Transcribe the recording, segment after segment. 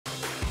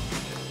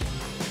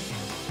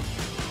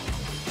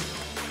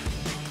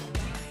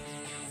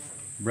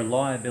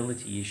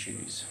reliability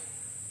issues.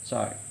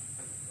 So,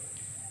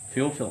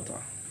 fuel filter,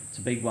 it's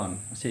a big one.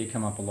 I see it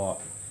come up a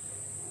lot.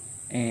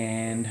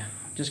 And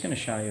I'm just going to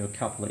show you a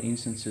couple of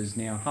instances.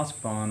 Now,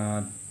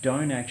 Husqvarna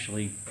don't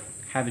actually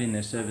have it in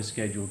their service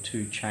schedule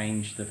to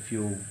change the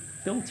fuel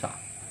filter,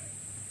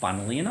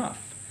 funnily enough.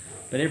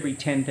 But every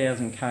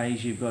 10,000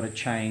 Ks you've got to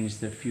change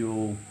the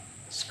fuel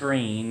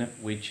screen,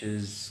 which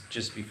is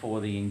just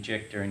before the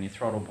injector in your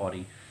throttle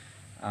body.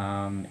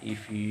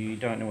 If you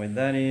don't know where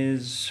that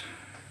is,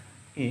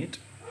 it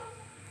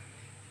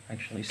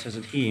actually says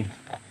it here.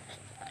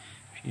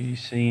 If you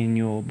see in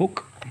your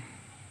book,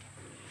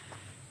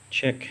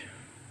 check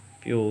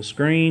fuel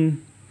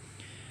screen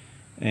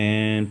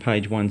and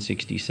page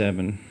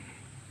 167,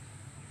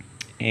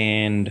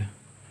 and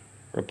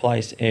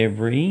replace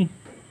every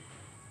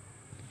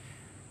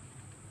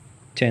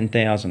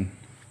 10,000.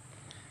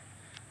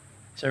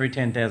 So every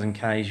 10,000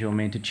 Ks you're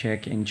meant to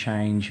check and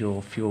change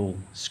your fuel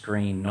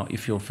screen, not your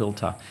fuel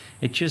filter.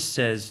 It just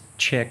says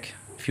check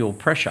fuel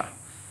pressure.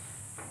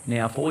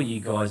 Now, for all you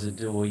guys that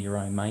do all your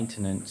own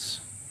maintenance,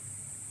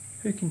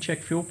 who can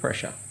check fuel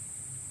pressure?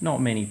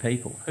 Not many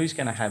people. Who's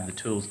going to have the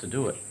tools to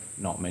do it?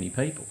 Not many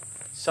people.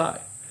 So,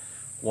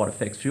 what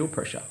affects fuel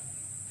pressure?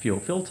 Fuel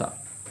filter.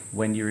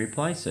 When do you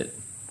replace it?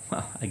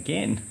 Well,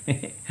 again,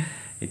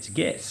 it's a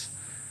guess.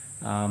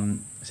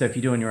 So if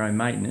you're doing your own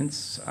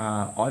maintenance,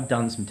 I've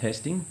done some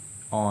testing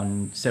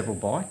on several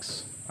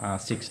bikes,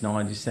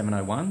 690s,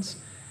 701s,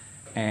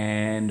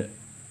 and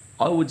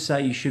I would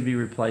say you should be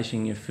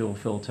replacing your fuel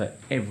filter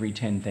every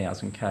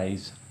 10,000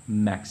 Ks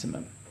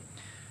maximum.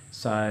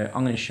 So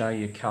I'm going to show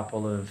you a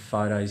couple of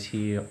photos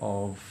here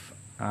of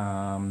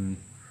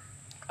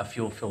a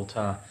fuel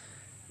filter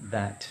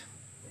that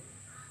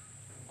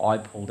I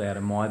pulled out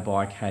of my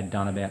bike, had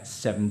done about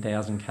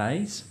 7,000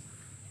 Ks.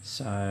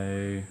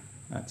 So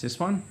that's this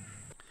one.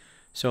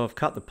 So I've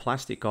cut the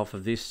plastic off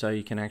of this so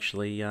you can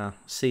actually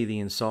see the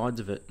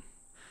insides of it.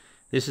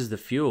 This is the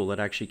fuel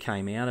that actually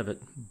came out of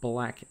it,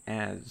 black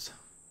as.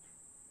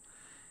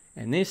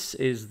 And this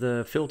is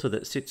the filter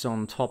that sits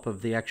on top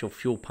of the actual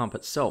fuel pump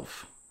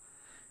itself.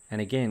 And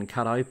again,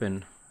 cut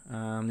open.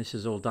 This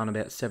is all done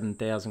about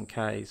 7,000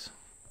 Ks.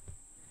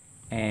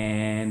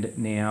 And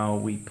now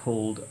we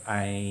pulled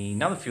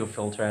another fuel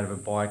filter out of a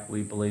bike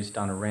we believe is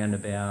done around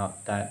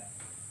about that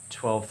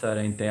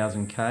 12,000,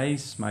 13,000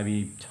 Ks,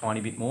 maybe a tiny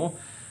bit more,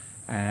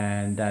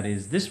 and that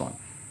is this one.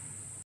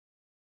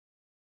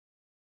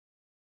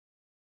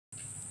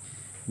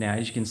 Now,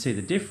 as you can see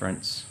the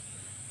difference,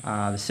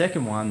 the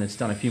second one that's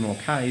done a few more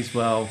Ks,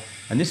 well,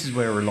 and this is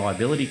where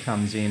reliability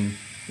comes in,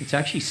 it's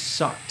actually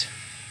sucked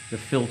the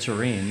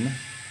filter in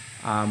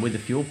with the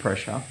fuel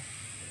pressure,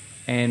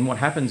 and what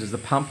happens is the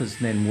pump is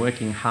then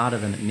working harder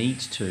than it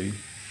needs to,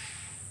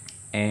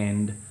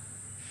 and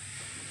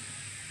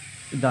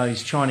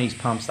those Chinese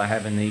pumps they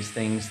have in these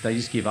things, they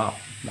just give up,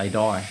 they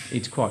die.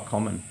 It's quite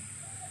common.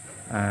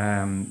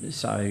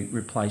 So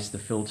replace the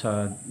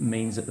filter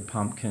means that the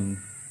pump can,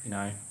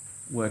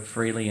 work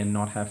freely and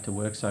not have to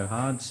work so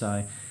hard.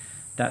 So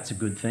that's a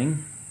good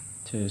thing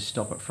to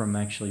stop it from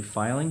actually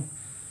failing.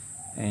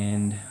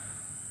 And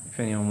if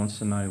anyone wants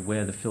to know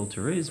where the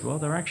filter is, well,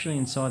 they're actually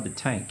inside the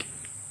tank.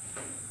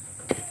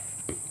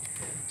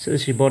 So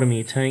this is your bottom of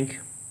your tank.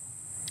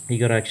 You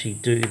got to actually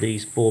do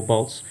these 4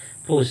 bolts.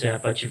 Pull this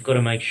out, but you've got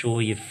to make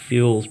sure your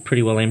fuel's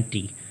pretty well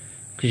empty,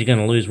 because you're going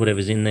to lose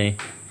whatever's in there.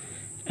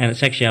 And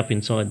it's actually up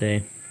inside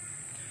there.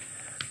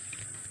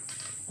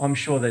 I'm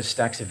sure there's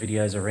stacks of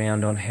videos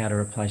around on how to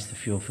replace the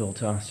fuel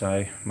filter,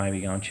 so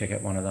maybe go and check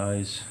out one of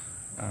those.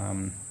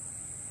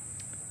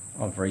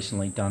 I've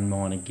recently done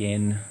mine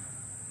again,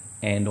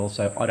 and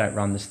also I don't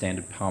run the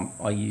standard pump.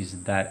 I use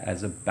that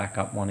as a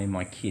backup one in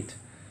my kit.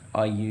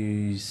 I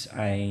use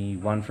a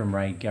one from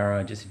Raid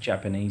Garage, it's a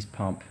Japanese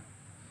pump.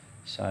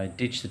 So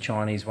ditch the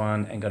Chinese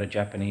one and got a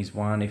Japanese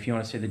one. If you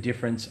want to see the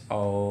difference,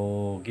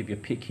 I'll give you a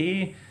pic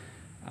here.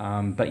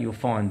 But you'll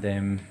find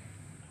them,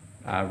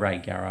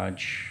 Raid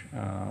Garage,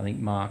 I think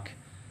Mark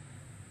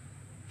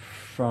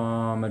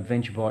from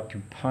Adventure Bike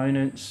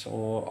Components,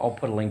 or I'll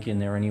put a link in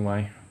there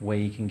anyway where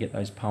you can get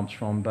those pumps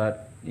from.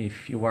 But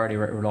if you're worried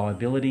about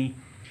reliability,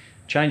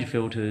 change the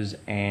filters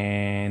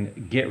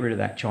and get rid of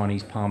that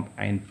Chinese pump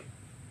and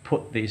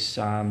put this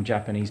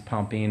Japanese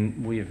pump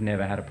in. We have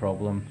never had a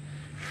problem.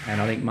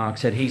 And I think Mark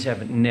said he's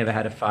never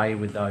had a failure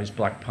with those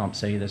black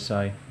pumps either,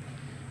 so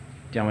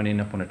don't want to end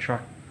up on a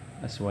truck.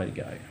 That's the way to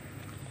go.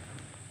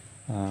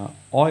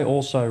 I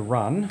also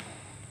run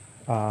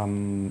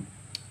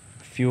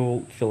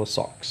fuel filler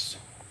socks.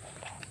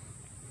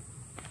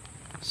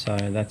 So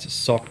that's a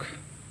sock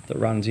that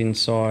runs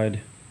inside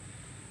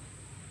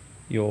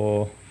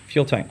your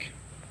fuel tank.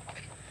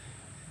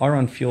 I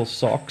run fuel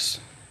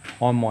socks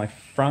on my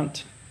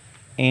front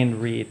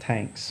and rear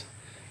tanks.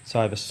 So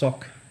I have a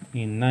sock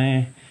in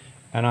there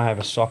and I have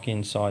a sock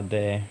inside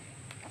there.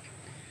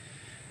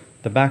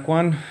 The back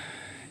one,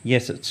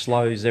 yes, it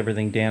slows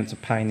everything down, it's a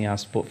pain in the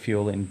ass to put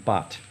fuel in,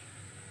 but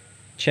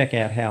check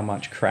out how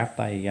much crap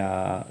they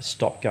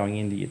stop going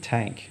into your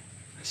tank.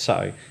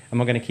 So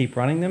am I going to keep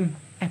running them?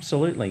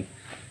 Absolutely.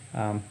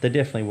 They're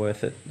definitely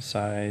worth it.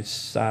 So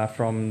it's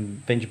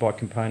from Venture Bike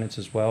Components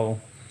as well.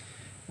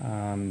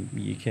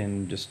 You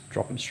can just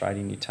drop them straight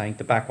in your tank.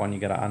 The back one, you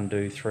got to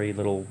undo 3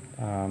 little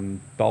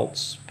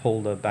bolts,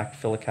 pull the back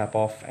filler cap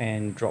off,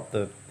 and drop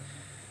the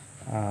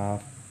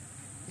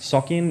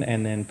sock in,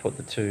 and then put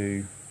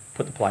the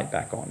plate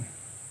back on.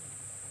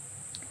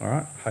 All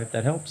right, hope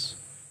that helps.